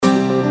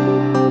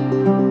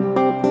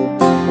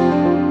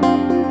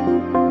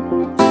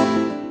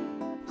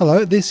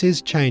Hello, this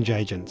is Change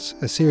Agents,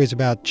 a series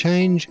about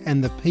change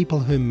and the people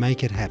who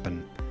make it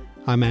happen.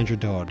 I'm Andrew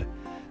Dodd.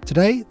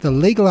 Today, the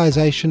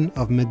legalisation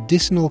of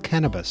medicinal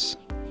cannabis.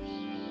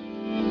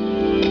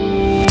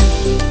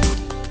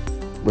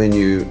 When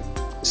you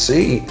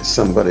see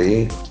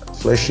somebody,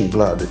 flesh and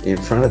blood, in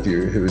front of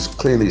you who is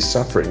clearly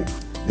suffering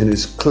and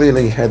who's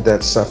clearly had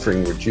that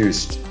suffering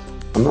reduced,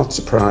 I'm not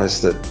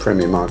surprised that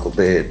Premier Michael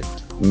Baird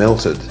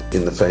melted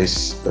in the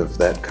face of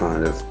that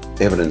kind of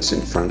evidence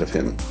in front of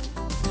him.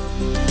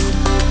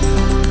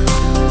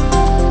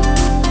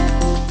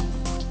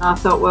 I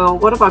thought, well,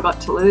 what have I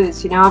got to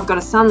lose? I've got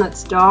a son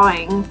that's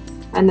dying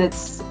and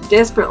that's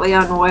desperately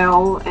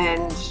unwell,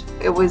 and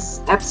it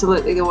was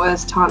absolutely the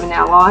worst time in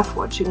our life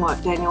watching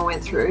what Daniel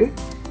went through,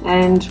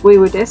 and we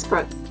were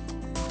desperate.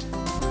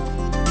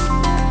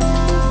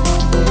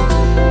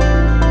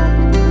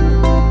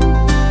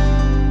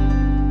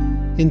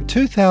 In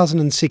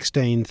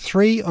 2016,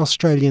 3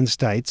 Australian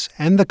states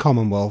and the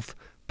Commonwealth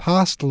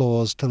passed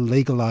laws to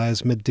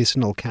legalise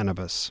medicinal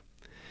cannabis.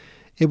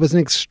 It was an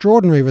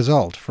extraordinary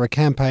result for a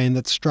campaign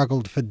that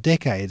struggled for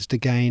decades to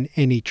gain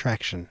any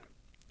traction.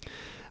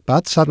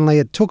 But suddenly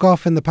it took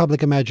off in the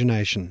public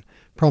imagination,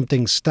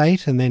 prompting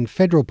state and then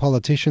federal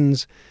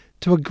politicians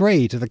to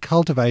agree to the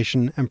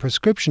cultivation and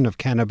prescription of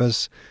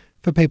cannabis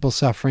for people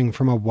suffering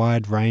from a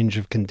wide range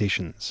of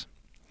conditions.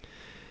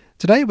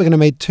 Today we're going to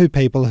meet 2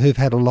 people who've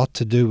had a lot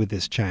to do with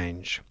this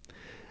change.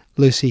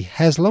 Lucy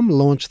Haslam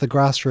launched the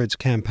grassroots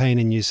campaign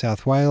in New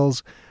South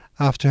Wales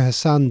after her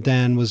son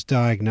Dan was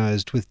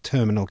diagnosed with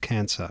terminal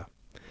cancer.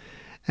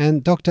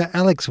 And Dr.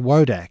 Alex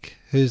Wodak,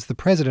 who's the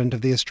president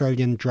of the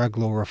Australian Drug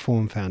Law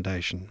Reform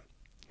Foundation.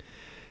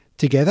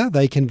 Together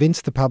they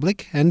convinced the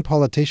public and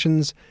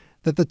politicians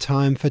that the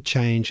time for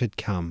change had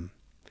come.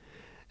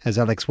 As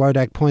Alex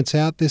Wodak points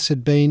out, this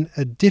had been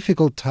a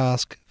difficult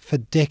task for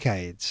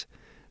decades,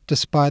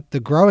 despite the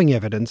growing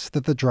evidence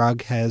that the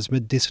drug has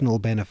medicinal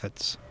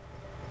benefits.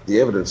 The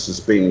evidence has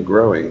been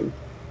growing.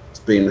 It's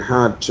been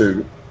hard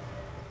to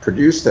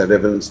produce that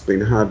evidence, it's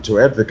been hard to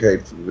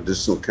advocate for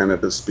medicinal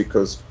cannabis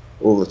because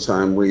all the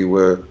time we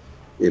were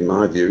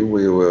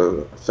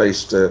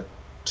faced a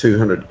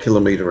 200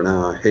 kilometre an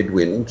hour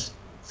headwind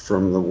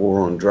from the war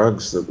on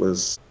drugs that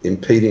was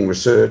impeding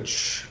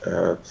research,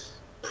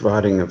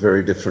 providing a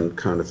very different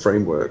kind of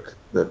framework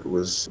that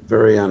was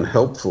very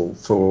unhelpful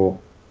for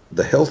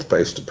the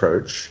health-based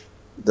approach,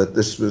 that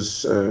this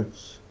was a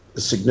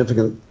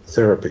significant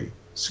therapy,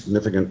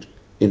 significant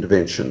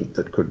intervention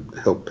that could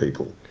help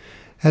people.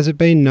 Has it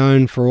been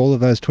known for all of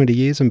those 20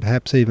 years and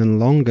perhaps even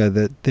longer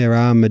that there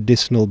are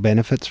medicinal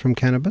benefits from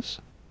cannabis?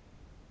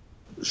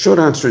 Short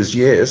answer is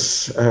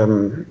yes.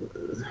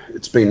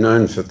 It's been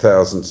known for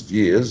thousands of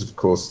years. Of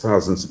course,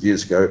 thousands of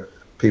years ago,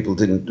 people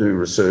didn't do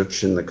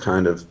research in the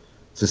kind of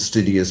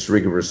fastidious,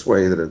 rigorous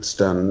way that it's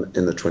done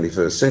in the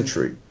 21st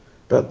century.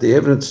 But the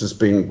evidence has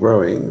been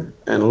growing,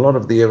 and a lot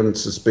of the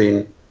evidence has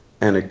been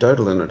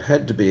anecdotal, and it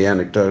had to be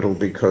anecdotal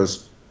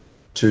because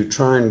to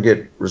try and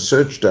get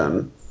research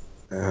done,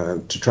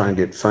 to try and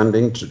get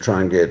funding, to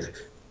try and get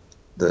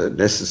the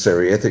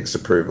necessary ethics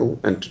approval,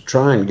 and to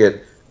try and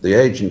get the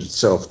agent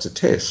itself to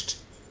test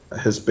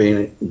has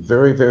been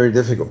very, very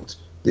difficult.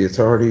 The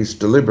authorities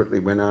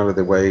deliberately went out of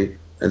their way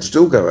and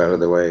still go out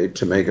of their way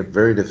to make it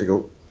very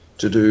difficult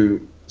to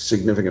do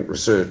significant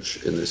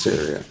research in this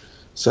area.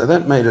 So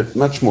that made it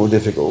much more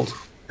difficult.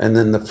 And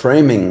then the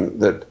framing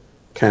that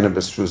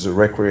cannabis was a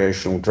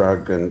recreational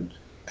drug and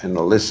an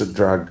illicit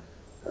drug,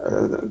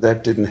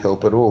 that didn't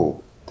help at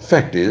all. The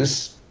fact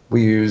is,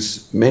 we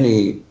use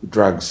many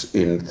drugs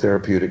in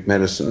therapeutic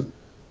medicine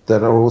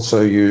that are also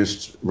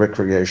used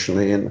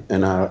recreationally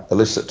and are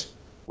illicit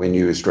when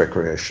used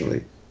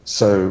recreationally.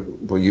 So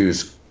we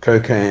use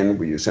cocaine,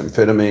 we use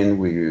amphetamine,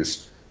 we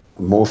use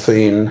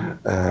morphine,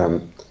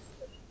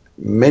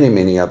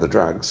 many other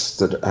drugs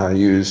that are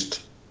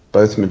used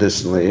both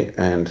medicinally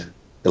and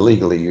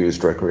illegally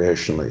used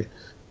recreationally.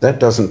 That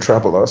doesn't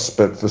trouble us,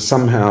 but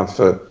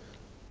for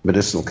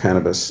medicinal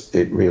cannabis,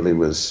 it really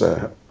was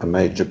a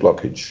major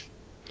blockage.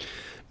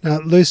 Now,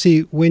 Lucy,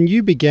 when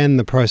you began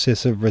the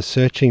process of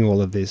researching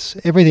all of this,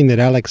 everything that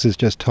Alex has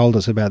just told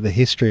us about the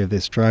history of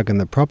this drug and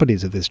the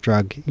properties of this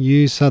drug,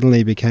 you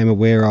suddenly became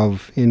aware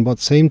of in what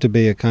seemed to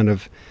be a kind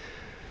of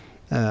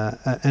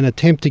an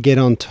attempt to get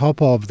on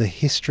top of the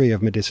history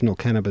of medicinal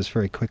cannabis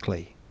very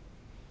quickly.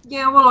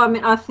 Yeah, well,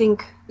 I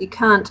think you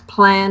can't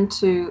plan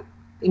to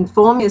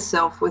inform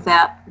yourself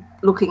without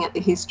looking at the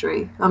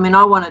history.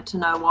 I wanted to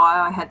know why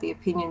I had the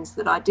opinions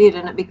that I did,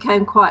 and it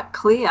became quite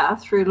clear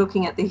through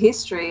looking at the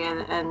history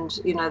and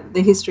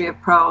the history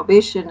of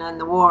prohibition and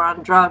the war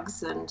on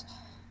drugs and,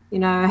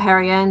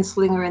 Harry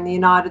Anslinger in the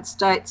United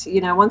States.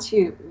 Once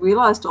you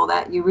realised all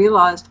that, you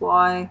realised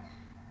why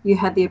you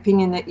had the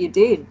opinion that you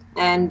did,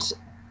 and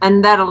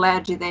that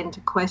allowed you then to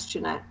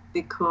question it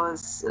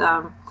because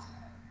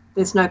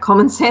there's no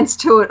common sense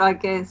to it, I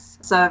guess.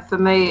 So for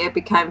me, it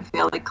became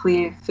fairly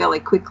clear fairly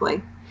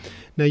quickly.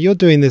 Now, you're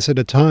doing this at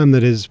a time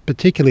that is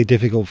particularly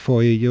difficult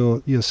for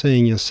you. You're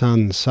seeing your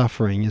son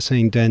suffering. You're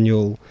seeing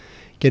Daniel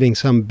getting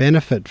some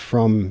benefit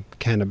from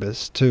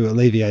cannabis to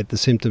alleviate the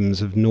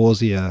symptoms of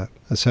nausea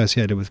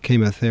associated with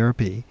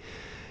chemotherapy.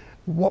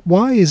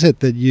 Why is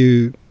it that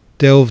you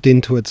delved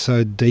into it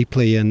so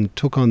deeply and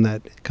took on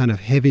that kind of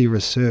heavy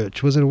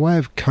research? Was it a way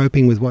of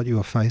coping with what you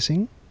were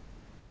facing?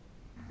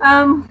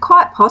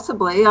 Quite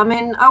possibly. I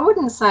mean, I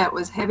wouldn't say it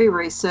was heavy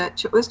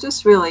research. It was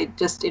just really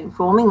just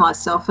informing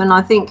myself. And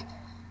I think,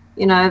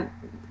 you know,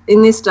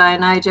 in this day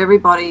and age,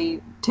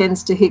 everybody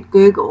tends to hit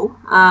Google.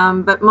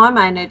 But my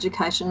main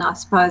education, I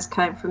suppose,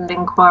 came from the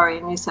inquiry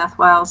in New South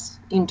Wales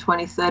in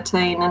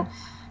 2013. And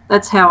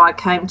that's how I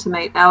came to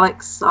meet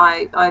Alex.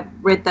 I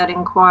read that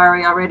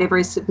inquiry, I read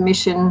every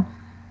submission,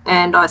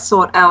 and I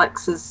sought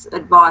Alex's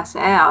advice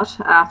out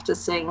after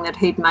seeing that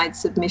he'd made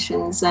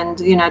submissions. And,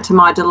 you know, to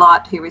my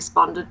delight, he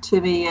responded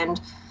to me. And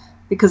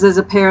because as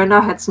a parent,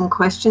 I had some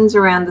questions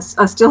around this.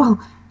 I still,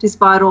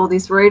 despite all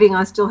this reading,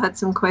 I still had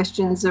some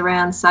questions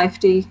around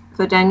safety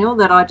for Daniel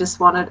that I just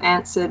wanted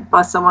answered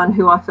by someone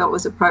who I felt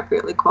was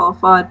appropriately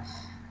qualified.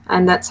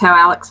 And that's how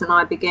Alex and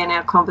I began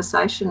our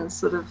conversation,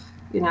 sort of,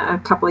 you know, a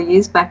couple of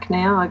years back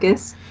now, I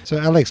guess. So,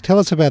 Alex, tell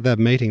us about that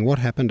meeting. What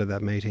happened at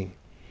that meeting?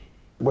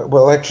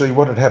 Well, actually,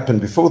 what had happened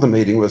before the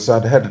meeting was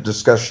I'd had a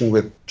discussion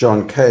with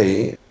John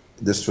Kay.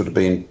 This would have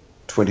been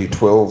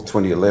 2012,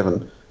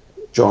 2011.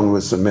 John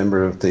was a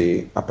member of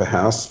the Upper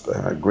House,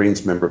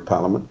 Greens Member of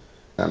Parliament.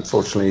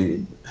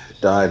 Unfortunately,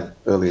 died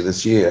earlier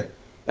this year.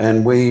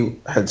 And we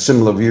had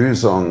similar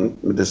views on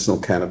medicinal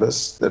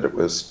cannabis, that it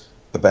was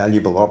a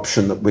valuable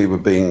option that we were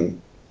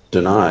being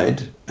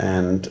denied.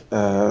 And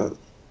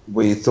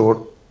we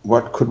thought,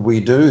 what could we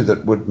do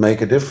that would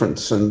make a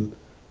difference? And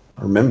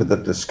I remember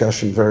that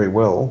discussion very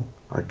well.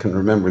 I can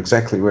remember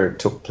exactly where it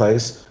took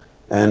place.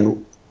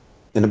 And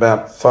in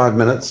about 5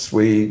 minutes,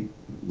 we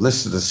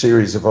listed a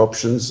series of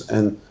options,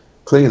 and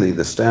clearly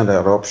the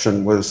standout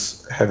option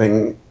was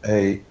having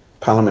a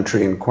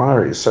parliamentary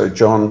inquiry. So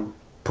John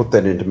put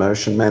that into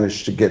motion,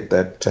 managed to get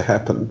that to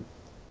happen.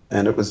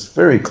 And it was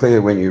very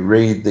clear when you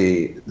read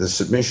the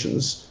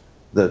submissions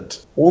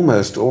that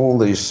almost all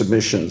these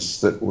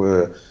submissions that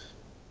were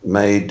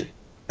made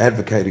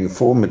advocating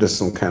for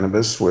medicinal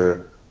cannabis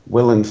were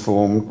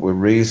well-informed, were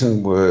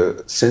reasoned,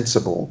 were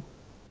sensible.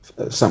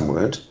 Some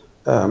weren't.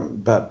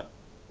 But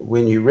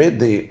when you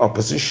read the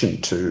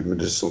opposition to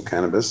medicinal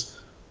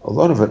cannabis, a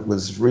lot of it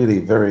was really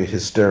very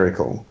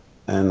hysterical.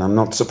 And I'm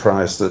not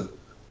surprised that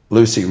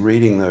Lucy,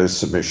 reading those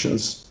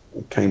submissions,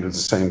 came to the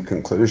same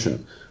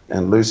conclusion.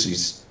 And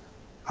Lucy's,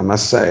 I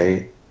must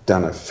say,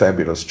 done a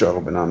fabulous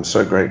job. And I'm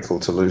so grateful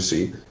to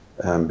Lucy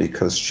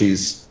because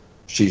she's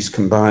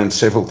combined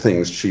several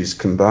things. She's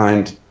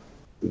combined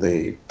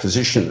the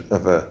position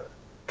of a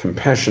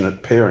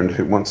compassionate parent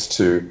who wants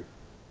to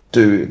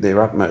do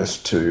their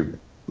utmost to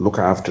look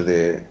after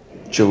their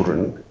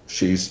children.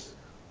 She's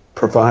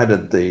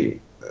provided the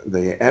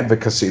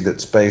advocacy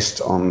that's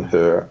based on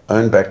her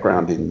own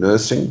background in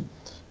nursing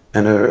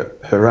and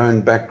her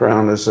own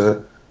background as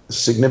a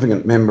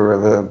significant member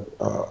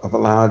of a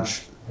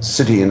large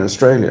city in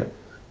Australia.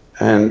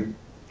 And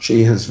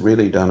she has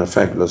really done a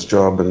fabulous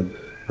job, and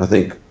I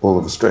think all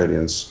of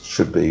Australians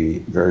should be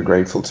very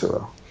grateful to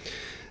her.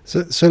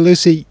 So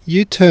Lucy,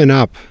 you turn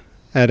up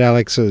at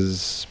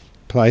Alex's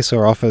place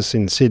or office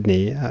in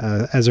Sydney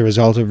as a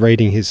result of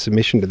reading his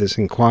submission to this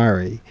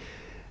inquiry.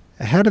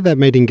 How did that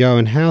meeting go,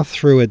 and how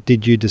through it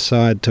did you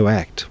decide to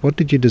act? What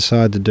did you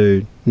decide to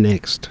do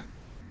next?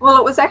 Well,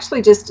 it was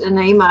actually just an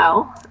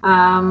email.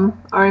 I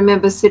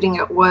remember sitting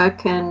at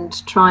work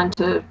and trying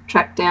to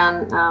track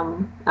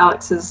down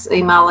Alex's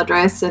email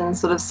address and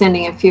sort of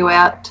sending a few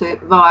out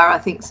via, I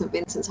think, St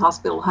Vincent's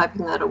Hospital,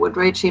 hoping that it would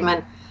reach him.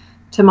 And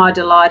to my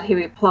delight, he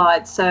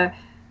replied. So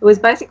it was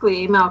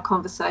basically email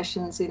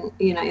conversations in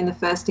the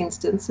first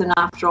instance, and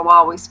after a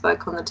while we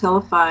spoke on the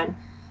telephone.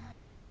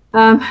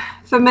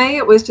 For me,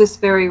 it was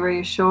just very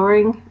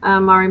reassuring. I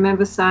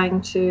remember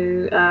saying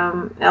to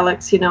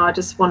Alex, I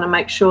just want to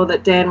make sure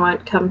that Dan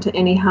won't come to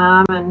any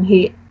harm, and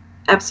he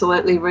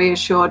absolutely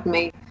reassured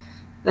me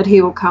that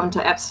he will come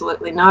to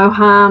absolutely no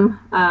harm.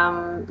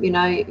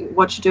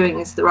 What you're doing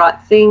is the right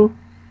thing.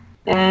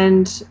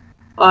 And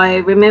I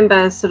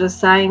remember sort of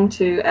saying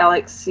to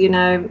Alex,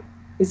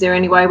 is there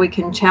any way we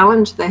can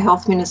challenge the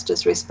Health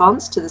Minister's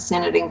response to the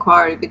Senate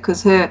inquiry?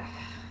 Because it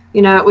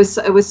was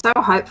so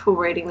hopeful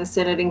reading the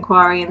Senate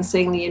inquiry and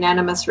seeing the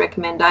unanimous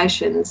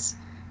recommendations,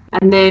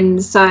 and then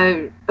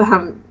so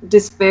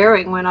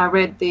despairing when I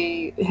read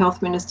the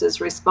Health Minister's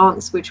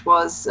response, which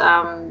was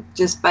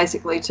just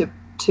basically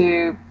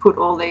to put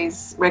all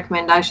these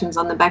recommendations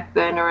on the back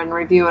burner and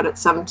review it at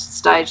some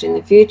stage in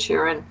the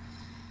future. And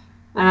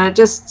it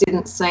just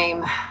didn't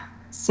seem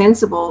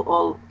sensible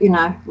or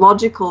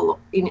logical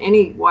in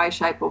any way,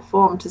 shape or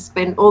form to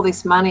spend all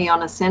this money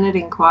on a Senate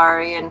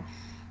inquiry and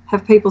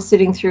have people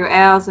sitting through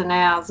hours and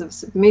hours of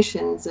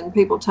submissions and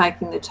people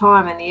taking the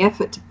time and the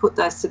effort to put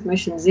those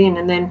submissions in,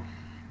 and then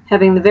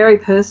having the very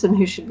person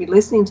who should be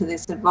listening to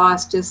this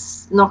advice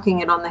just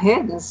knocking it on the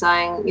head and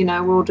saying,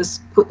 we'll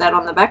just put that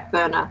on the back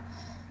burner.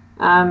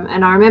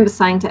 And I remember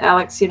saying to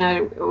Alex,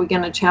 are we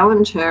going to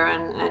challenge her?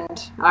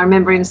 And I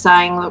remember him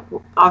saying,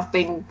 look, I've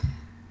been,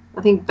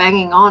 I think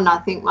banging on,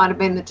 might have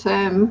been the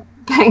term,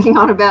 banging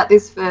on about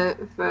this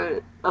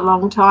for a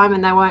long time,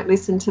 and they won't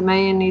listen to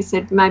me. And he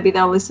said, maybe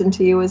they'll listen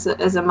to you as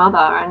a mother.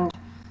 And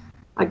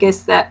I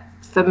guess that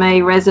for me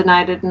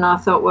resonated, and I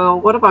thought, well,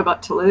 what have I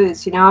got to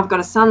lose? I've got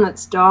a son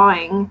that's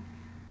dying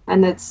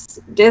and that's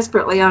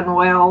desperately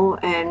unwell,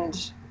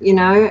 and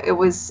it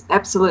was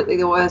absolutely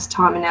the worst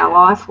time in our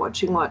life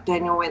watching what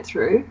Daniel went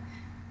through,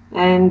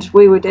 and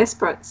we were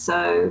desperate.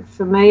 So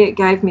for me, it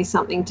gave me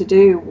something to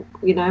do,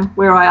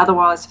 where I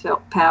otherwise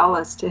felt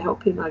powerless, to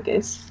help him, I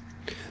guess.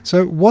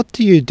 So what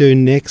do you do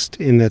next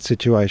in that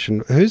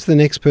situation? Who's the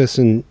next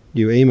person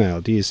you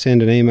email? Do you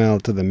send an email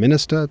to the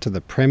minister, to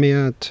the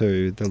premier,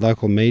 to the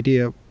local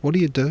media? What do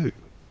you do?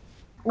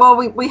 Well,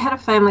 we had a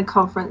family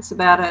conference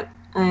about it,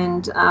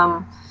 and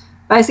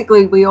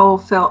basically we all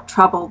felt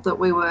troubled that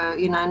we were,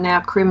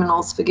 now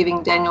criminals for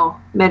giving Daniel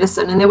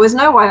medicine. And there was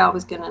no way I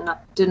was going to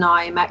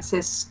deny him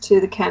access to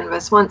the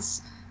cannabis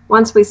once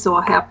we saw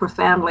how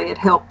profoundly it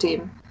helped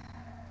him.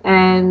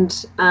 And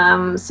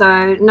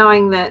so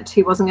knowing that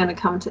he wasn't going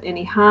to come to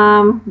any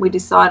harm, we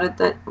decided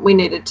that we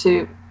needed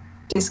to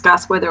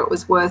discuss whether it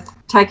was worth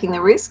taking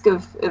the risk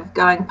of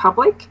going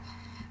public.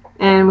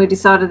 And we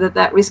decided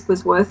that risk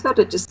was worth it.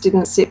 It just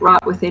didn't sit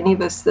right with any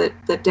of us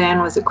that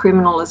Dan was a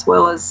criminal, as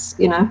well as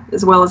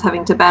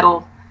having to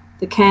battle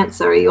the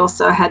cancer. He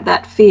also had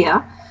that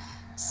fear.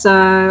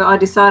 So I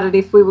decided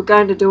if we were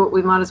going to do it,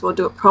 we might as well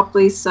do it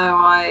properly. So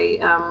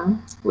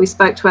we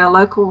spoke to our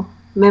local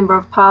Member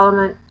of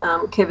Parliament,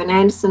 Kevin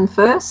Anderson,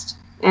 first,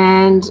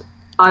 and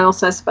I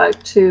also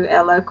spoke to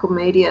our local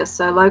media,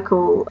 so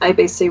local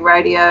ABC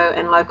radio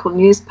and local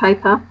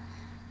newspaper.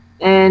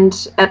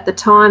 And at the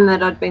time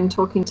that I'd been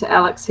talking to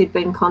Alex, he'd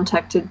been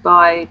contacted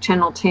by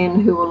Channel 10,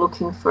 who were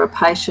looking for a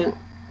patient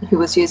who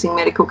was using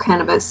medical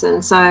cannabis.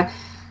 And so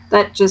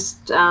that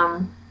just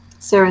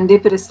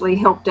serendipitously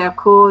helped our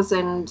cause,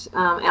 and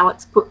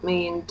Alex put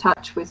me in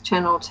touch with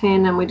Channel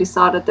 10, and we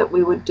decided that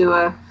we would do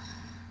a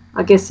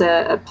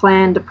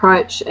planned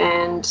approach.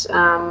 And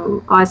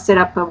I set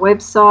up a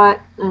website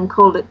and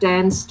called it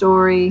Dan's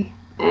Story,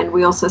 and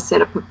we also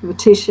set up a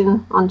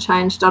petition on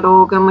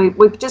change.org, and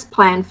we just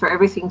planned for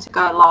everything to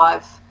go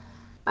live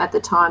at the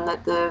time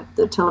that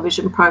the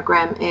television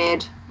program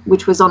aired,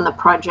 which was on The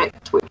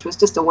Project, which was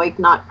just a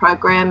weeknight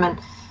program and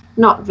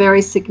not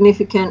very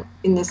significant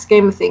in the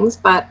scheme of things,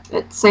 but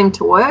it seemed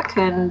to work.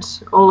 And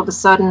all of a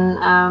sudden,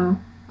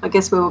 I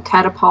guess we were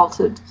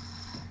catapulted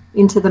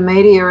into the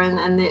media,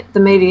 and the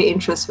media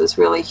interest was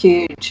really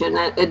huge, and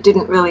it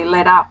didn't really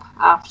let up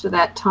after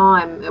that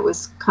time. It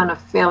was kind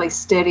of fairly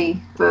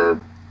steady for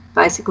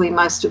basically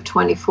most of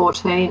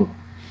 2014.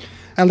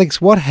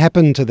 Alex, what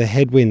happened to the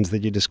headwinds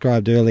that you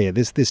described earlier,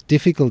 this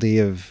difficulty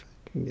of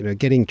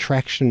getting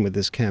traction with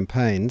this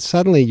campaign?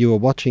 Suddenly you were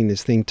watching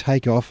this thing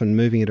take off and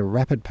moving at a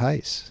rapid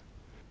pace.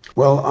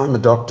 Well, I'm a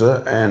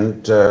doctor,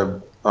 and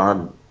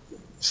I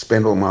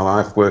spent all my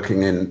life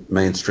working in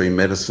mainstream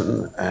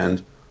medicine,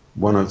 and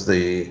one of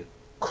the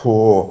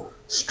core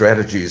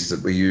strategies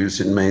that we use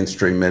in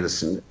mainstream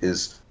medicine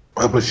is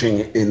publishing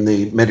in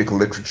the medical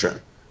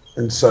literature.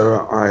 And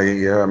so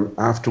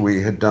after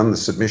we had done the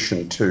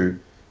submission to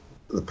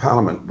the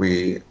Parliament,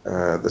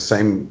 the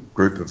same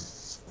group of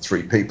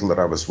three people that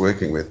I was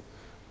working with,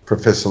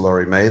 Professor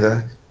Laurie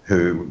Mather,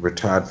 who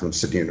retired from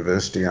Sydney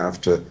University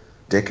after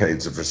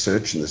decades of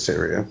research in this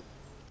area,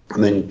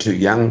 and then two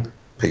young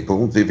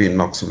people, Vivian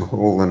Moxham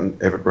Hall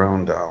and Everett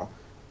Rowendale,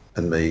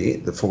 and me,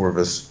 the four of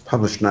us,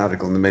 published an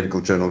article in the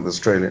Medical Journal of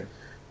Australia.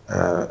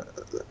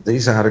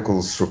 These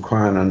articles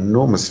require an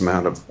enormous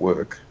amount of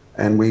work,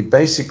 and we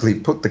basically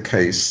put the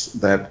case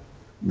that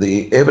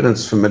the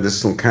evidence for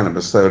medicinal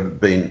cannabis, though it had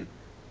been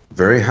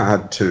very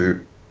hard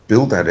to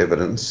build that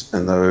evidence,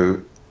 and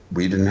though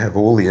we didn't have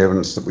all the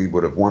evidence that we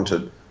would have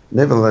wanted,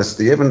 nevertheless,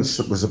 the evidence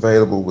that was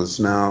available was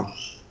now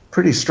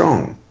pretty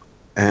strong.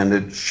 And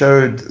it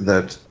showed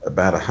that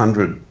about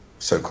 100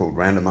 so-called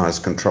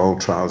randomized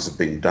controlled trials have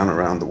been done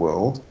around the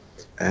world,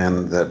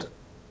 and that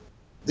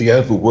the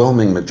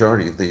overwhelming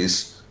majority of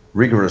these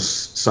rigorous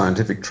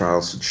scientific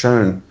trials had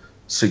shown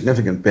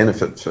significant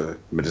benefit for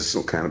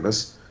medicinal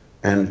cannabis,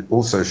 and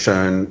also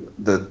shown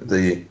that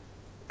the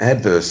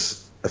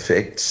adverse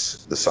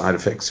effects, the side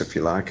effects, if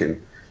you like,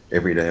 in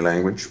everyday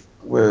language,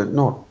 were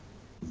not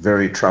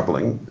very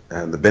troubling,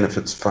 and the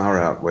benefits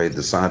far outweighed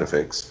the side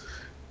effects,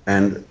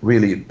 and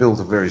really built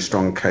a very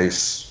strong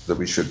case that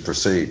we should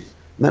proceed.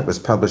 And that was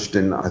published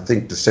in, I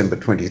think, December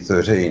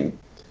 2013.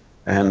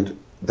 And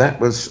that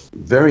was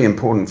very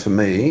important for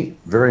me,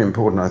 very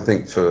important, I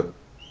think, for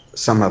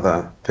some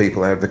other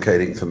people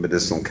advocating for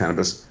medicinal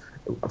cannabis.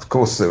 Of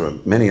course, there were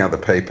many other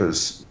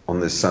papers on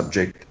this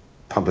subject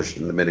published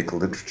in the medical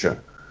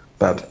literature,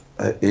 but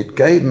it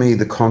gave me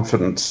the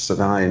confidence that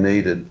I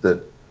needed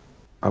that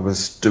I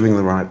was doing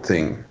the right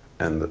thing.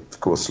 And that, of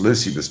course,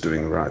 Lucy was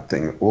doing the right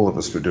thing. All of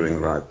us were doing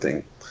the right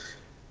thing.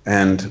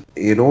 And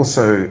it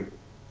also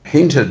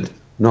hinted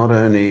not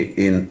only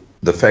in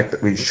the fact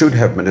that we should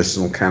have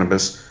medicinal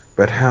cannabis,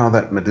 but how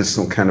that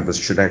medicinal cannabis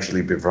should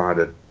actually be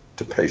provided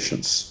to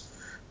patients.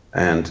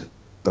 And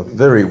the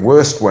very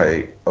worst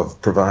way of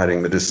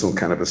providing medicinal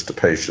cannabis to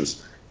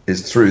patients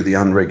is through the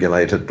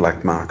unregulated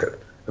black market.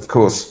 Of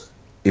course,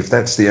 if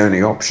that's the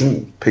only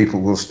option,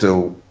 people will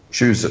still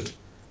choose it,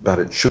 but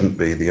it shouldn't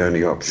be the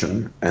only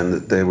option, and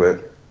that there were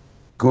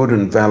good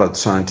and valid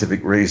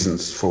scientific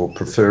reasons for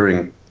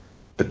preferring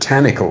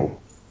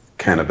botanical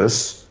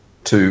cannabis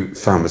to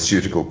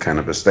pharmaceutical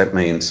cannabis. That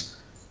means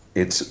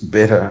it's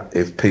better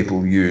if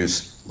people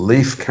use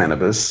leaf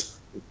cannabis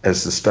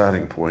as the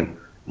starting point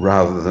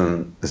rather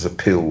than as a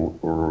pill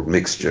or a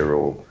mixture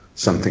or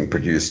something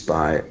produced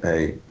by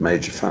a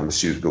major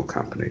pharmaceutical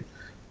company.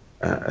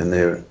 And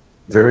there are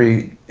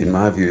very, in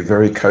my view,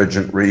 very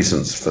cogent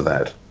reasons for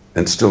that,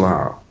 and still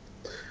are.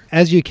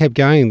 As you kept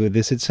going with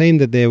this, it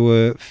seemed that there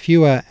were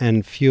fewer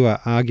and fewer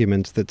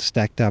arguments that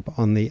stacked up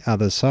on the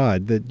other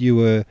side, that you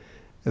were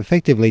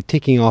effectively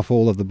ticking off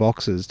all of the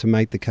boxes to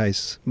make the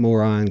case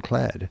more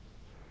ironclad.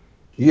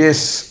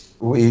 Yes,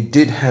 we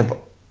did have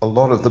a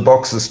lot of the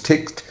boxes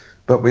ticked,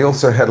 but we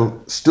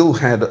also still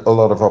had a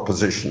lot of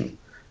opposition.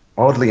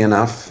 Oddly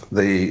enough,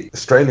 the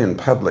Australian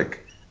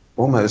public,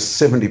 almost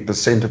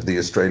 70% of the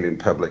Australian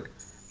public,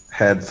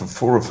 had for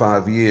 4 or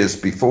 5 years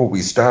before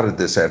we started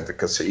this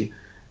advocacy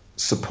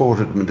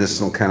supported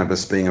medicinal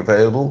cannabis being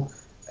available,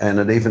 and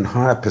an even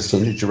higher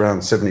percentage, around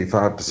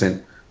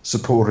 75%,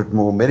 supported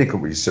more medical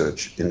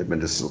research into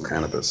medicinal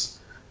cannabis.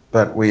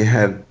 But we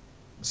had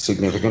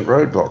significant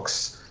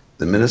roadblocks.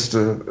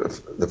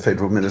 The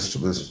federal minister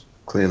was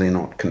clearly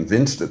not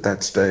convinced at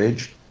that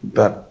stage,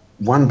 but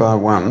one by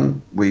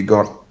one we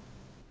got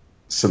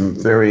some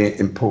very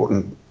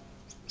important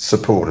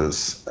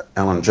supporters.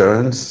 Alan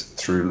Jones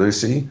through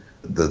Lucy,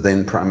 the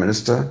then Prime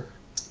Minister,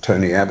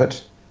 Tony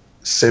Abbott,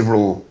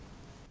 several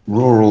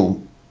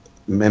rural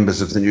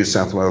members of the New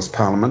South Wales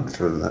Parliament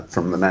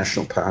from the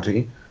National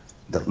Party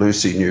that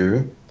Lucy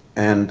knew,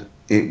 and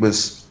it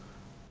was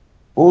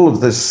all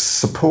of this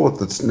support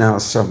that's now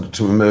started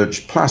to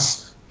emerge,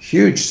 plus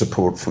huge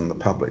support from the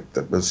public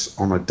that was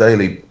on a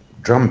daily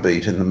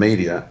drumbeat in the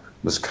media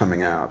was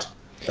coming out.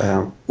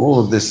 All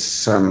of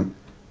this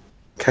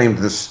came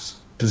to this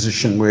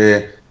position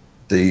where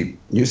the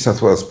New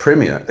South Wales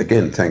Premier,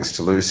 again thanks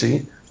to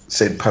Lucy,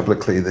 said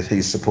publicly that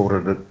he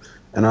supported it.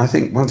 And I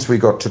think once we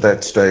got to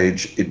that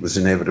stage, it was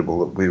inevitable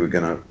that we were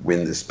going to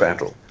win this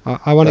battle.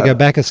 I want to go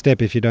back a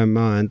step, if you don't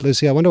mind.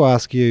 Lucy, I want to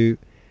ask you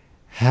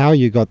how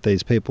you got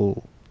these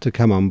people to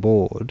come on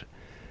board.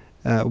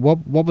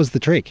 What was the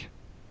trick?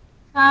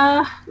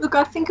 Look,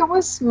 I think it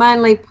was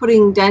mainly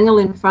putting Daniel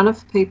in front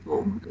of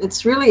people.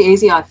 It's really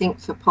easy, I think,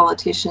 for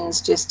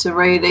politicians just to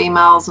read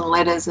emails and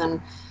letters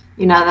and,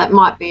 that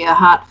might be a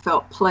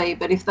heartfelt plea,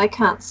 but if they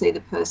can't see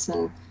the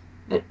person,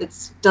 it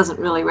doesn't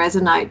really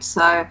resonate.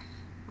 So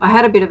I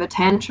had a bit of a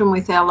tantrum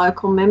with our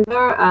local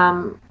member.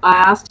 I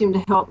asked him to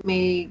help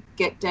me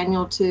get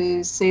Daniel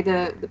to see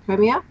the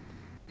Premier,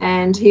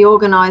 and he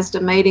organised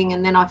a meeting,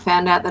 and then I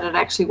found out that it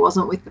actually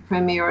wasn't with the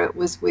Premier, it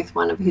was with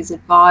one of his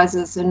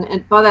advisors,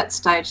 and by that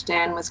stage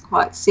Dan was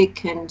quite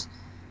sick, and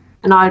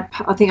I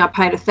think I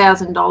paid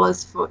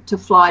 $1,000 to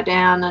fly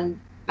down and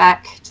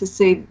back to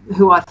see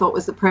who I thought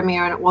was the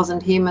Premier, and it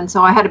wasn't him. And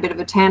so I had a bit of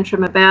a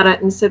tantrum about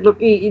it and said, look,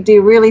 do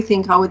you really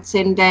think I would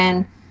send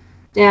Dan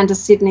down to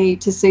Sydney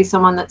to see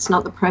someone that's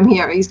not the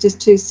Premier? He's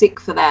just too sick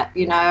for that,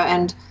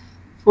 and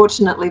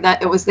fortunately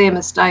that it was their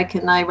mistake,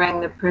 and they rang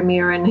the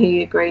Premier and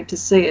he agreed to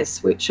see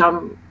us, which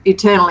I'm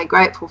eternally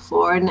grateful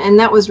for. And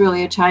that was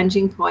really a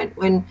changing point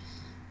when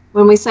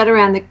we sat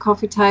around the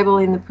coffee table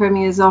in the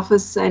Premier's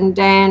office and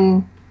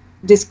Dan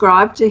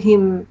described to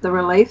him the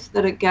relief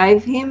that it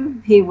gave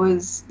him.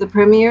 The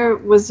Premier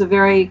was a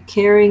very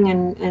caring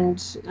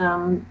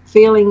and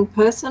feeling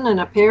person and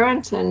a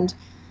parent, and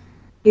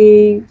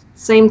he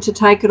seemed to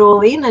take it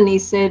all in, and he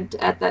said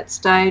at that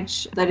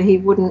stage that he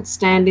wouldn't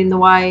stand in the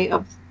way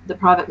of the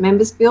private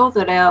members bill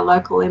that our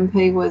local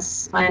MP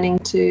was planning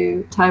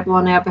to table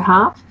on our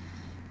behalf.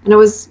 And it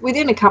was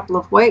within a couple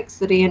of weeks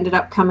that he ended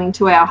up coming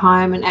to our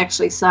home and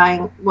actually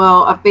saying,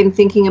 well, I've been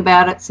thinking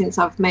about it since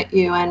I've met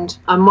you, and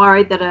I'm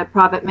worried that a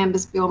private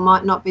members bill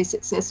might not be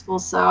successful,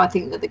 so I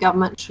think that the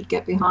government should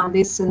get behind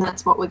this, and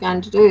that's what we're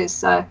going to do.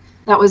 So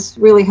that was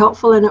really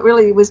helpful, and it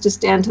really was just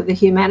down to the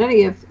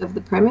humanity of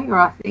the Premier,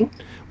 I think.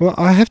 Well,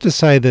 I have to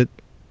say that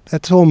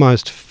that's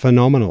almost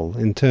phenomenal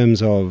in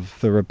terms of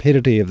the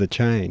rapidity of the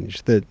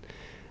change, that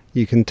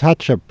you can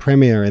touch a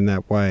Premier in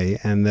that way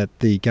and that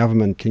the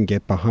government can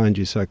get behind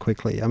you so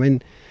quickly. I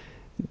mean,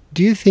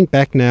 do you think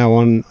back now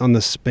on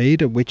the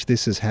speed at which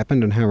this has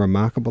happened and how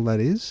remarkable that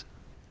is?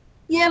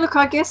 Yeah, look,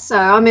 I guess so.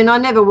 I mean, I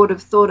never would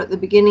have thought at the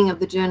beginning of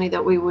the journey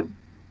that we would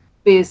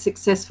be as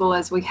successful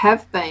as we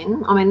have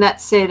been. I mean, that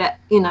said,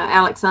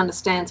 Alex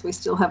understands we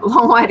still have a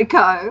long way to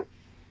go.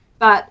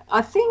 But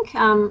I think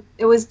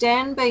it was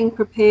Dan being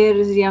prepared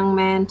as a young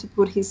man to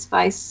put his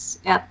face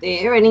out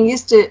there, and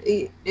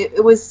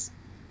it was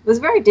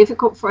very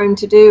difficult for him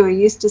to do. He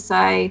used to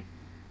say,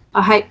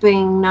 I hate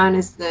being known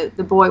as the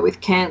boy with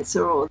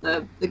cancer or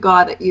the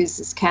guy that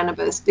uses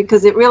cannabis,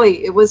 because it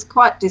was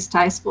quite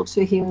distasteful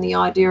to him, the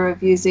idea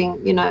of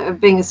using,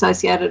 of being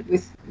associated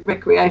with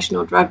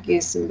recreational drug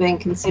use and being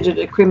considered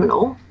a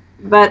criminal.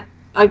 But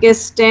I guess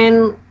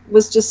Stan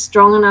was just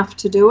strong enough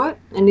to do it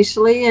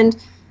initially, and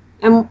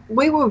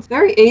we were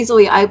very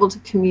easily able to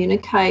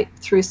communicate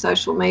through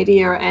social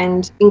media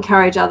and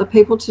encourage other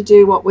people to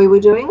do what we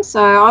were doing.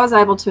 So I was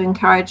able to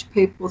encourage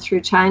people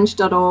through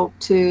change.org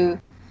to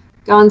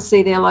go and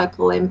see their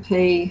local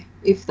MP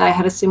if they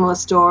had a similar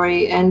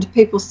story, and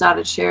people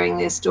started sharing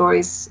their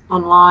stories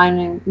online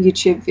and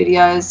YouTube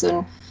videos.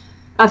 And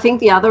I think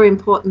the other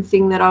important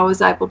thing that I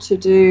was able to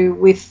do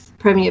with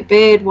Premier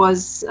Baird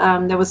was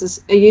there was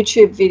a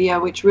YouTube video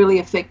which really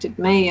affected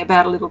me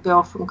about a little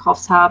girl from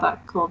Coffs Harbour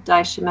called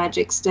Daisha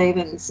Magic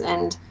Stevens,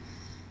 and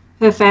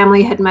her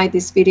family had made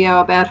this video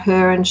about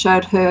her and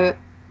showed her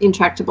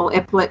intractable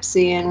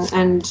epilepsy and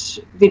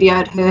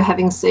videoed her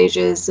having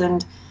seizures,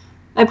 and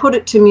they put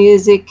it to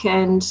music,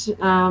 and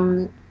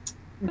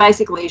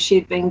basically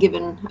she'd been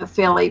given a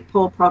fairly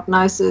poor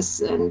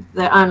prognosis, and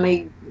the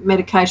only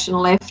medication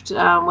left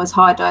was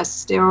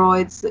high-dose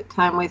steroids that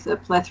came with a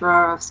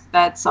plethora of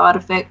bad side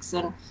effects,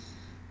 and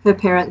her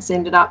parents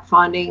ended up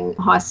finding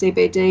high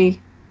CBD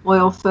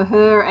oil for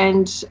her,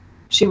 and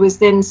she was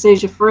then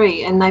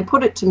seizure-free, and they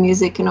put it to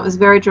music, and it was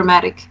very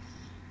dramatic.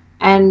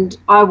 And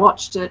I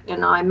watched it,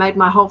 and I made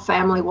my whole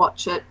family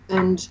watch it,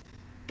 and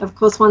of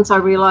course, once I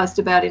realised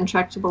about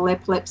intractable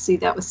epilepsy,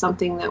 that was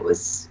something that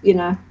was,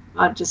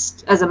 I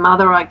just, as a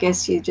mother, I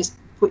guess you just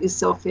put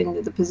yourself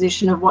into the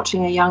position of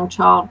watching a young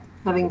child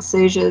having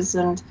seizures.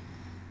 And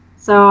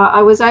so I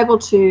was able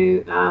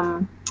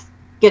to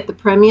get the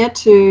Premier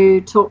to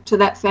talk to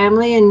that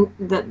family, and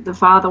that the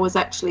father was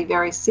actually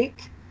very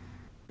sick.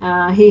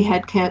 He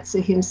had cancer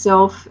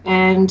himself,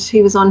 and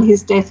he was on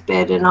his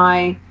deathbed, and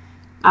I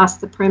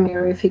asked the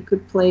Premier if he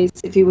could please,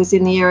 if he was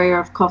in the area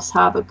of Coffs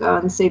Harbour, go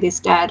and see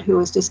this dad who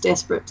was just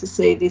desperate to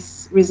see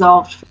this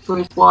resolved for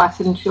his wife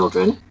and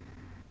children.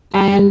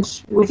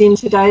 And within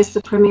 2 days,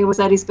 the Premier was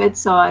at his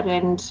bedside,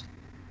 and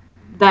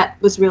that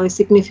was really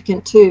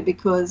significant too,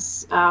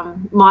 because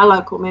my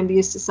local member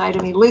used to say to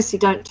me, "Lucy,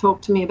 don't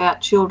talk to me about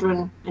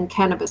children and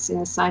cannabis in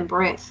the same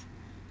breath,"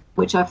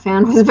 which I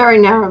found was very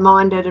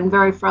narrow-minded and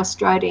very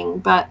frustrating.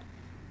 But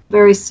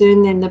very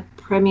soon then the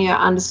Premier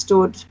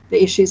understood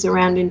the issues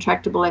around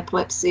intractable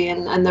epilepsy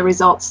and the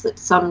results that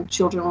some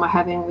children were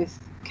having with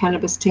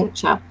cannabis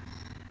tincture.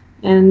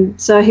 And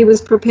so he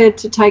was prepared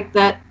to take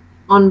that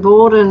on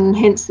board, and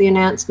hence the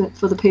announcement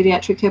for the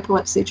paediatric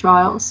epilepsy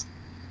trials.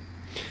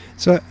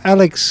 So,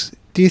 Alex,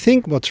 do you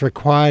think what's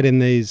required in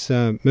these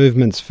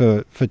movements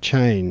for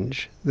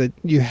change, that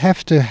you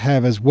have to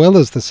have, as well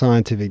as the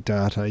scientific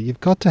data,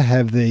 you've got to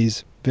have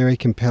these very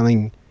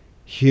compelling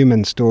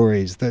human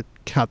stories that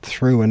cut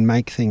through and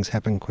make things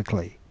happen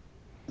quickly?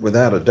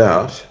 Without a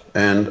doubt,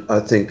 and I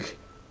think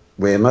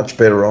we're much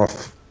better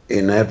off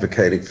in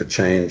advocating for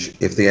change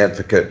if the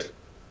advocate,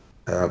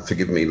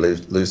 forgive me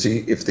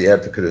Lucy, if the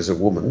advocate is a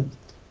woman,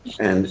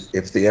 and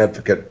if the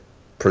advocate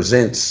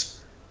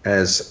presents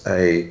as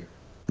a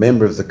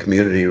member of the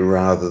community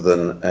rather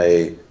than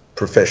a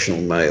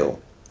professional male.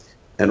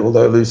 And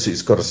although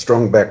Lucy's got a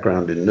strong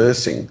background in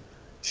nursing,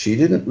 she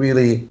didn't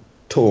really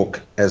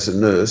talk as a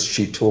nurse,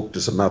 she talked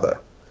as a mother.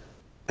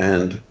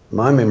 And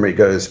my memory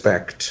goes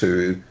back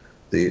to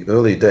the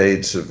early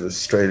days of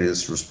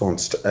Australia's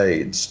response to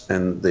AIDS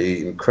and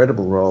the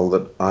incredible role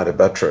that Ita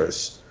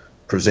Buttrose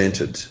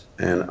presented.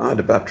 And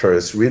Ita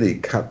Buttrose really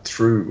cut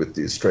through with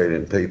the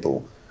Australian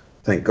people.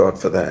 Thank God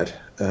for that.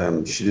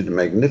 She did a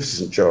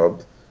magnificent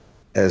job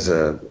as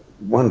a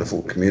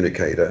wonderful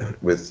communicator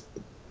with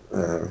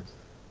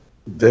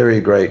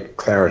very great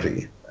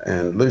clarity.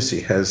 And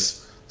Lucy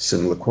has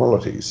similar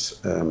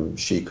qualities.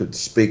 She could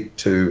speak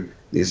to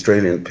the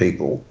Australian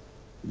people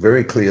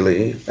very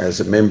clearly as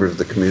a member of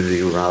the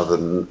community rather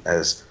than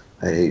as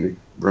a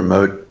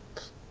remote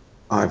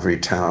ivory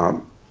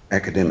tower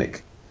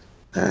academic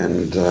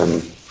and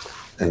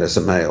as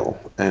a male.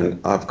 And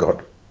I've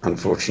got,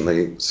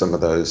 unfortunately, some of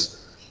those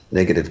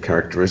negative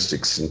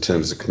characteristics in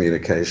terms of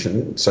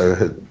communication. So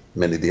had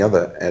many of the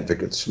other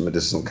advocates for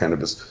medicinal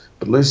cannabis.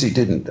 But Lucy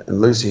didn't. And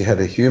Lucy had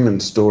a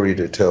human story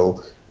to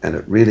tell, and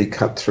it really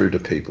cut through to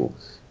people.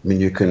 I mean,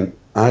 you can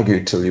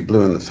argue till you're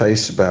blue in the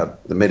face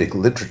about the medical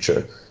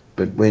literature,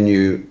 but when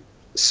you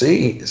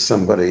see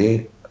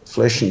somebody,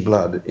 flesh and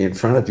blood, in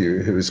front of you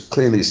who is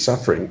clearly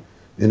suffering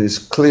and who's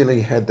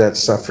clearly had that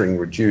suffering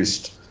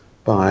reduced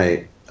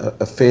by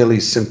a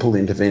fairly simple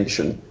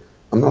intervention,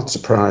 I'm not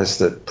surprised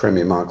that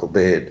Premier Michael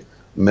Baird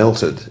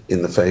melted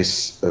in the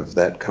face of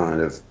that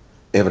kind of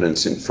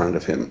evidence in front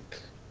of him,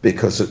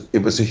 because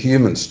it was a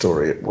human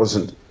story. It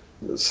wasn't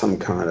some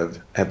kind of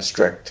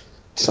abstract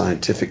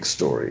scientific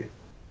story.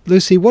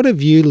 Lucy, what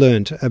have you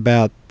learnt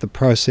about the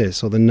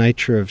process or the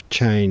nature of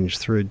change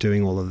through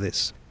doing all of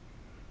this?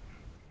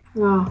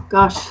 Oh,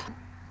 gosh.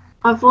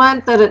 I've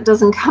learnt that it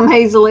doesn't come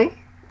easily,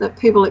 that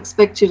people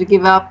expect you to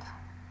give up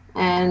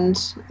and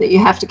that you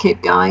have to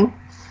keep going.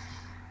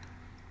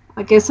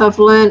 I guess I've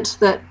learnt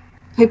that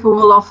people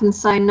will often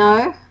say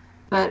no,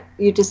 but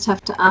you just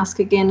have to ask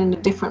again in a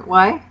different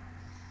way.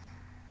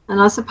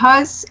 And I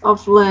suppose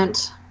I've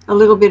learnt a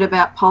little bit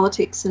about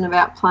politics and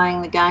about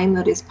playing the game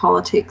that is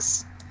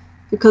politics,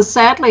 because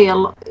sadly,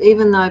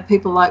 even though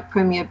people like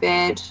Premier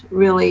Baird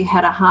really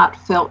had a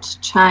heartfelt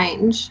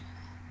change,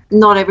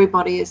 not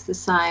everybody is the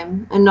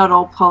same, and not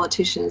all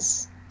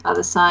politicians are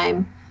the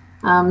same.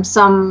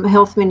 Some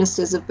health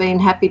ministers have been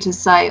happy to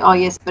say, oh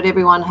yes, but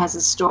everyone has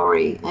a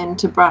story, and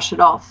to brush it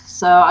off.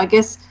 So I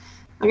guess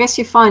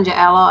you find your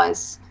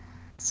allies.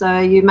 So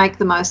you make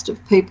the most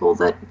of people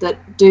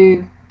that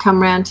do come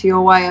round to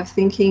your way of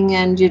thinking,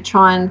 and you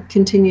try and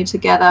continue to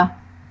gather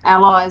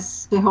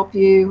allies to help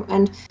you.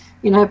 And,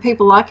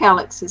 people like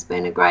Alex has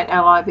been a great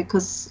ally,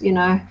 because,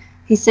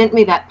 he sent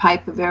me that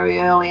paper very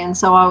early, and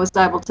so I was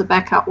able to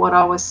back up what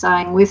I was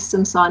saying with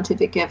some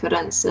scientific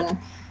evidence. And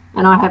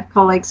I have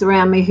colleagues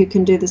around me who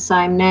can do the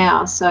same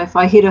now. So if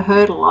I hit a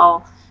hurdle,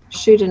 I'll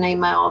shoot an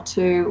email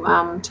to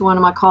one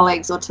of my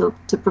colleagues or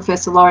to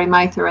Professor Laurie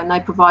Mather, and they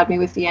provide me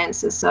with the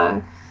answer.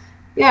 So,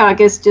 yeah, I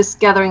guess just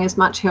gathering as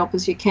much help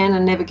as you can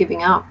and never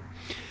giving up.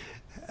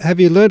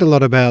 Have you learned a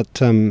lot about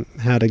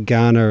how to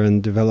garner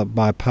and develop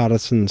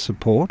bipartisan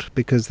support?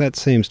 Because that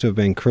seems to have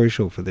been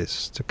crucial for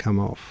this to come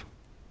off.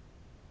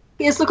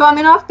 Yes, look,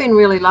 I've been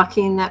really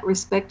lucky in that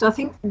respect. I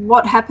think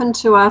what happened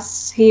to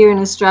us here in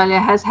Australia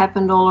has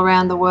happened all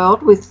around the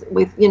world with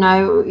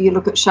you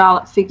look at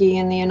Charlotte Figge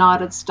in the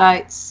United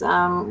States,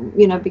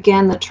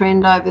 began the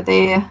trend over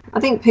there. I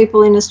think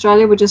people in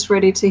Australia were just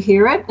ready to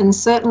hear it. And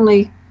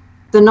certainly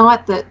the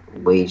night that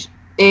we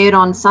aired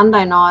on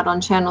Sunday night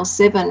on Channel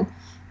 7,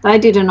 they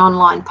did an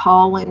online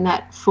poll in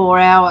that 4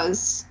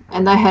 hours,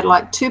 and they had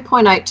like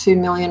 2.82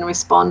 million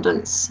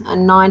respondents,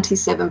 and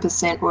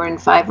 97% were in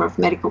favour of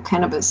medical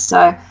cannabis.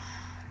 So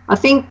I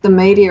think the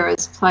media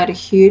has played a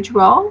huge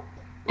role,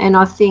 and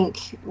I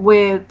think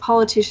where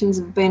politicians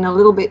have been a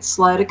little bit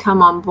slow to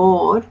come on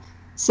board,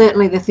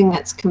 certainly the thing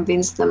that's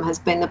convinced them has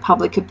been the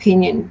public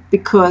opinion,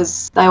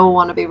 because they all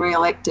want to be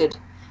re-elected.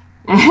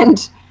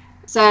 And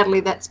sadly,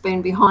 that's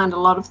been behind a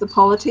lot of the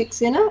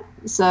politics in it.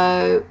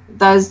 So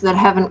those that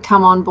haven't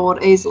come on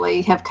board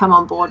easily have come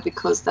on board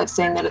because they've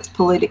seen that it's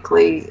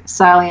politically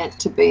salient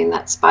to be in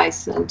that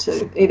space and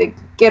to either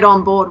get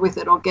on board with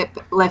it or get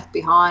left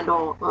behind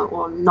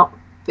or not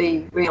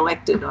be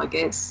re-elected, I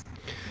guess.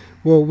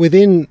 Well,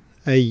 within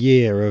a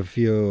year of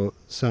your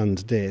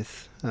son's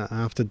death,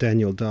 after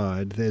Daniel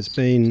died, there's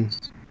been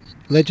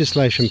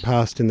legislation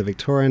passed in the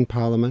Victorian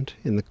Parliament,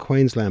 in the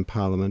Queensland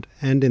Parliament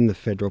and in the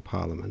Federal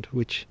Parliament,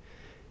 which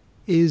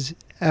is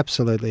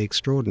absolutely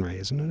extraordinary,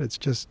 isn't it? It's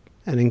just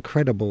an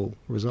incredible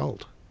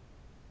result.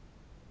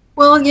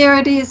 Well, yeah,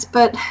 it is,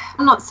 but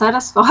I'm not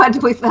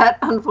satisfied with that,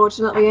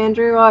 unfortunately,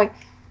 Andrew. I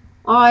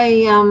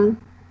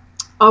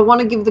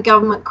want to give the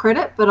government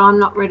credit, but I'm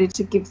not ready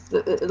to give,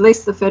 at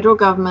least the federal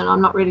government,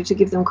 I'm not ready to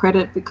give them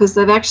credit, because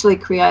they've actually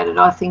created,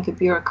 I think, a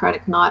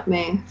bureaucratic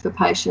nightmare for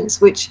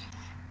patients, which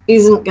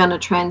isn't going to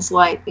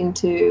translate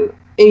into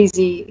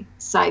easy,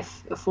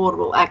 safe,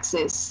 affordable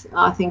access.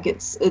 I think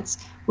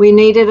we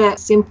needed a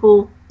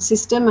simple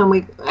system, and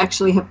we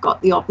actually have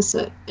got the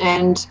opposite.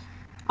 And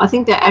I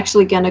think they're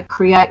actually going to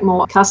create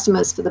more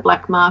customers for the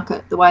black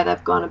market, the way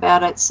they've gone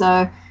about it.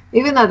 So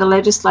even though the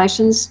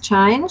legislation's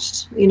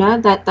changed,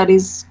 that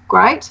is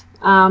great,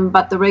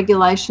 but the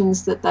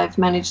regulations that they've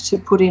managed to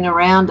put in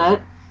around it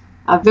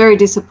are very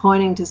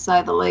disappointing, to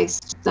say the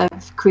least.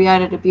 They've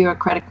created a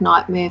bureaucratic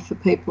nightmare for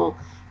people.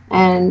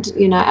 And,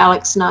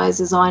 Alex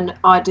knows, as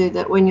I do,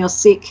 that when you're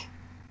sick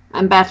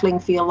and battling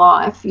for your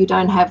life, you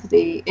don't have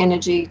the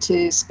energy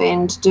to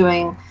spend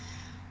doing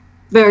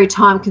very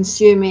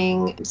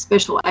time-consuming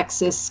special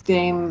access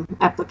scheme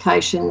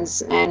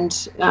applications.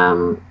 And,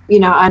 and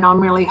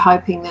I'm really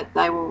hoping that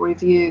they will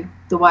review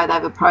the way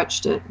they've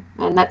approached it.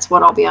 And that's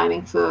what I'll be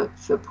aiming for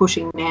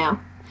pushing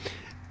now.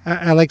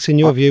 Alex, in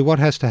your view, what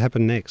has to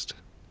happen next?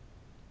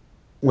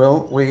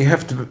 Well, we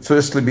have to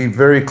firstly be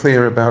very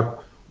clear about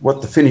what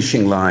the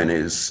finishing line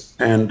is.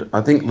 And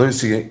I think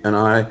Lucy and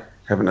I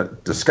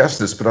haven't discussed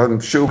this, but I'm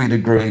sure we'd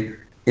agree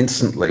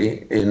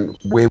instantly in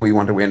where we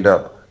want to end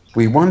up.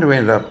 We want to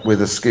end up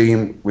with a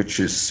scheme which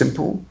is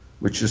simple,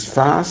 which is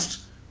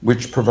fast,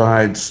 which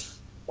provides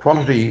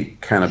quality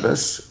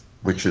cannabis,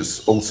 which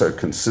is also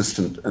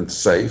consistent and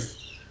safe.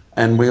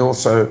 And we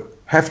also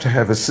have to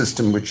have a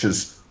system which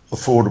is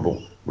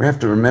affordable. We have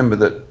to remember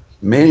that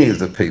many of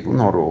the people,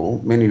 not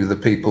all, many of the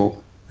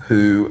people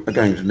who are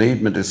going to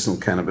need medicinal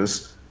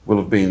cannabis will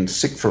have been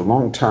sick for a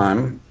long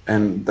time,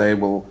 and they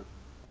will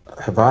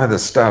have either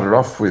started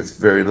off with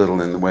very little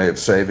in the way of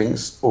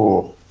savings,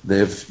 or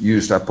they've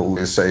used up all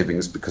their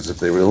savings because of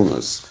their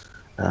illness.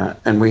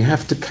 And we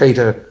have to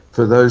cater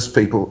for those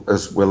people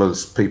as well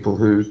as people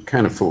who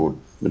can afford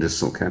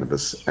medicinal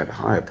cannabis at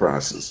higher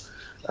prices.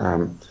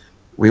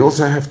 We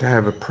also have to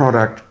have a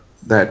product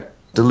that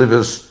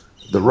delivers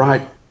the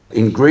right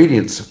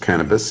ingredients of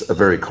cannabis, a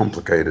very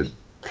complicated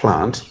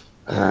plant.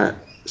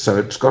 So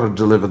it's got to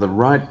deliver the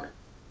right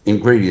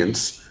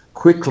ingredients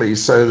quickly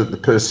so that the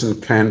person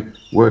can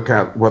work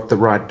out what the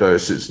right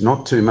dose is.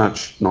 Not too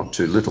much, not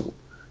too little.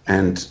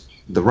 And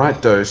the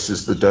right dose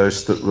is the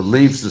dose that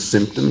relieves the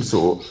symptoms,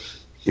 or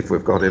if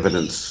we've got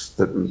evidence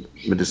that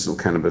medicinal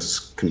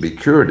cannabis can be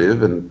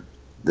curative, and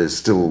there's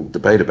still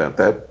debate about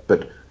that,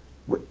 but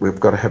we've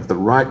got to have the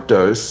right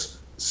dose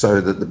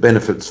so that the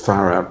benefits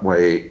far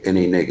outweigh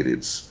any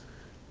negatives.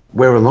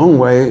 We're a long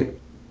way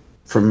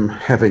from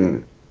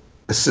having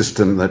a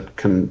system that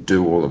can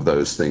do all of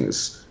those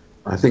things.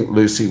 I think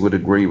Lucy would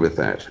agree with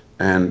that.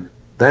 And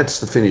that's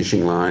the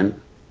finishing line.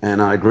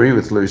 And I agree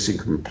with Lucy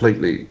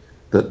completely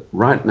that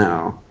right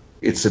now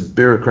it's a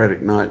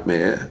bureaucratic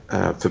nightmare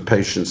for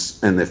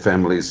patients and their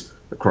families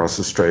across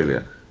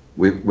Australia.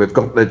 We've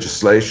got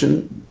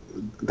legislation,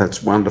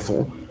 that's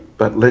wonderful,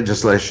 but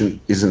legislation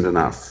isn't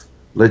enough.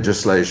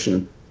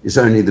 Legislation is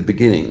only the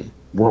beginning.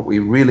 What we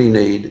really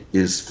need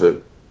is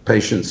for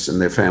patients and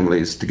their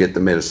families to get the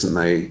medicine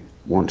they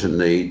want and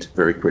need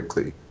very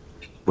quickly.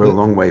 We're a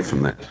long way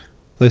from that.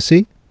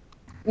 Lucy?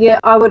 Yeah,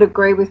 I would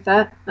agree with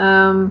that.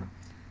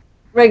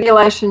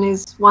 Regulation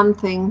is one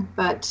thing,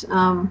 but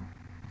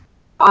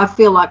I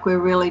feel like we're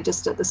really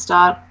just at the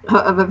start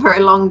of a very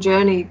long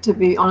journey, to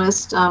be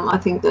honest. I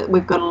think that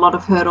we've got a lot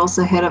of hurdles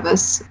ahead of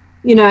us.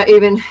 You know,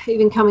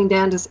 even coming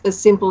down to as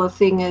simple a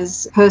thing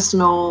as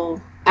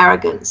personal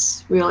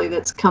arrogance, really,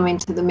 that's come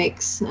into the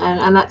mix.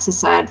 And that's a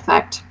sad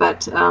fact,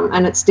 but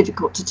and it's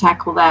difficult to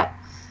tackle that.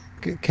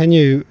 Can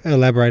you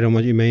elaborate on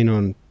what you mean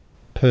on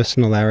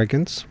personal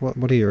arrogance?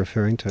 What are you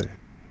referring to?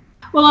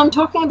 Well, I'm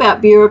talking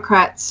about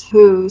bureaucrats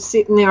who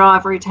sit in their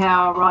ivory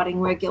tower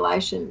writing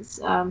regulations.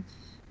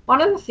 One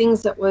of the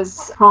things that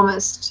was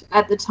promised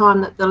at the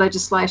time that the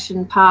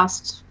legislation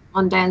passed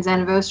on Dan's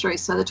anniversary,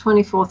 so the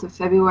 24th of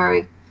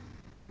February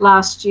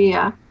last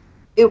year,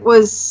 it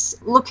was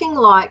looking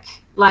like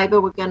Labor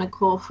were going to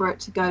call for it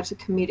to go to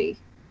committee.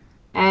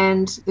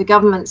 And the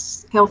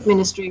government's health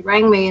ministry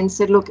rang me and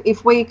said, look,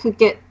 if we could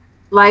get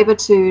Labor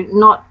to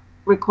not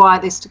require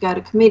this to go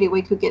to committee,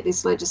 we could get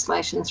this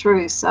legislation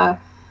through. So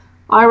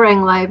I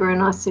rang Labor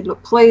and I said,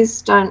 look,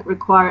 please don't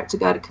require it to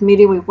go to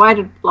committee. We've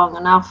waited long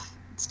enough.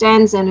 It's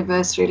Dan's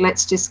anniversary.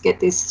 Let's just get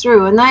this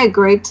through. And they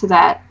agreed to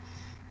that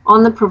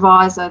on the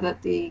proviso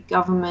that the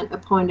government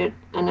appointed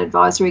an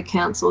advisory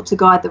council to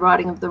guide the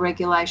writing of the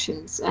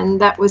regulations. And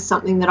that was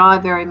something that I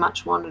very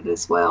much wanted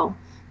as well.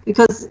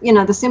 Because, you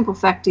know, the simple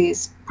fact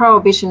is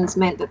prohibitions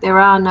meant that there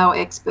are no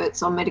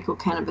experts on medical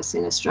cannabis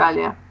in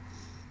Australia.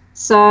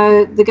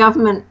 So the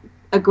government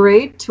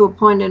agreed to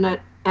appoint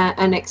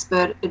an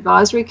expert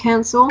advisory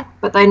council,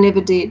 but they never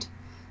did.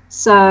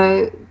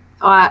 So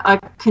I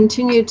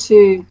continued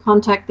to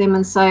contact them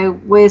and say,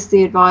 where's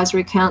the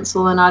advisory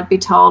council? And I'd be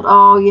told,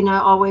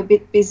 we're a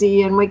bit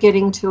busy and we're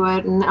getting to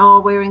it, and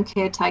we're in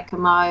caretaker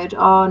mode.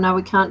 Oh, no,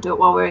 we can't do it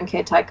while we're in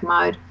caretaker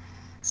mode.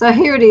 So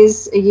here it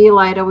is, a year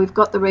later, we've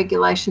got the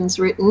regulations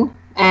written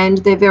and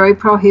they're very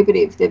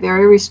prohibitive, they're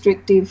very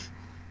restrictive,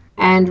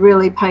 and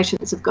really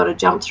patients have got to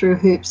jump through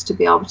hoops to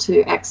be able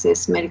to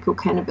access medical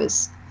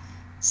cannabis.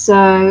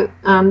 So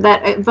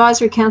that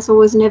advisory council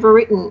was never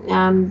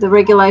written. The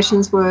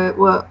regulations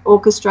were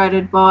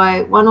orchestrated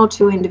by one or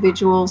two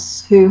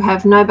individuals who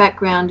have no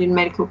background in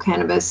medical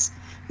cannabis,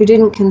 who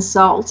didn't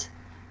consult,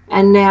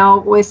 and now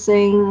we're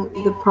seeing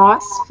the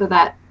price for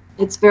that.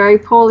 It's very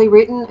poorly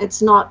written.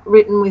 It's not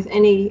written with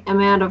any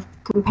amount of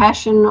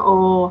compassion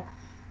or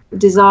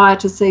desire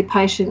to see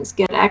patients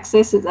get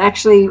access. It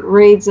actually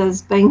reads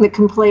as being the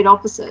complete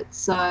opposite.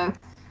 So,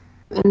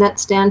 and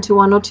that's down to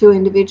one or two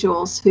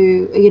individuals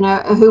who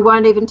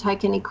won't even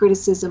take any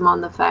criticism on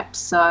the fact.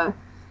 So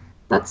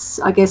that's,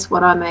 I guess,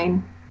 what I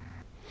mean.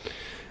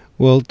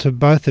 Well, to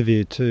both of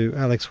you, to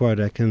Alex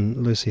Wodak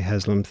and Lucy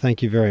Haslam,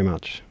 thank you very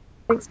much.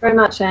 Thanks very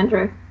much,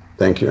 Andrew.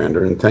 Thank you,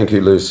 Andrew, and thank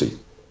you, Lucy.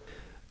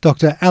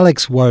 Dr.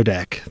 Alex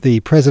Wodak, the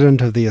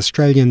President of the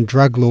Australian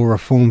Drug Law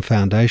Reform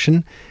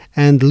Foundation,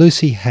 and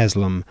Lucy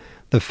Haslam,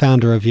 the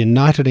founder of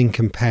United in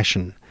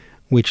Compassion,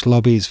 which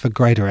lobbies for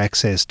greater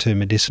access to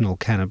medicinal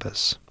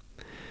cannabis.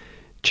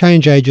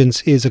 Change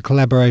Agents is a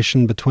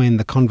collaboration between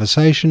The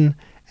Conversation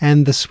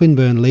and the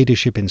Swinburne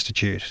Leadership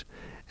Institute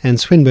and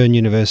Swinburne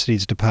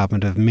University's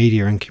Department of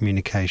Media and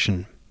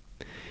Communication.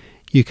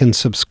 You can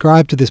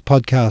subscribe to this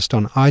podcast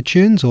on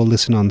iTunes or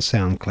listen on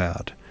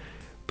SoundCloud.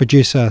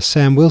 Producer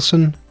Sam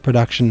Wilson,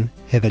 production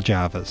Heather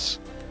Jarvis.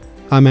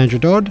 I'm Andrew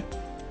Dodd.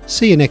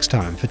 See you next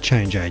time for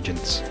Change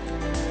Agents.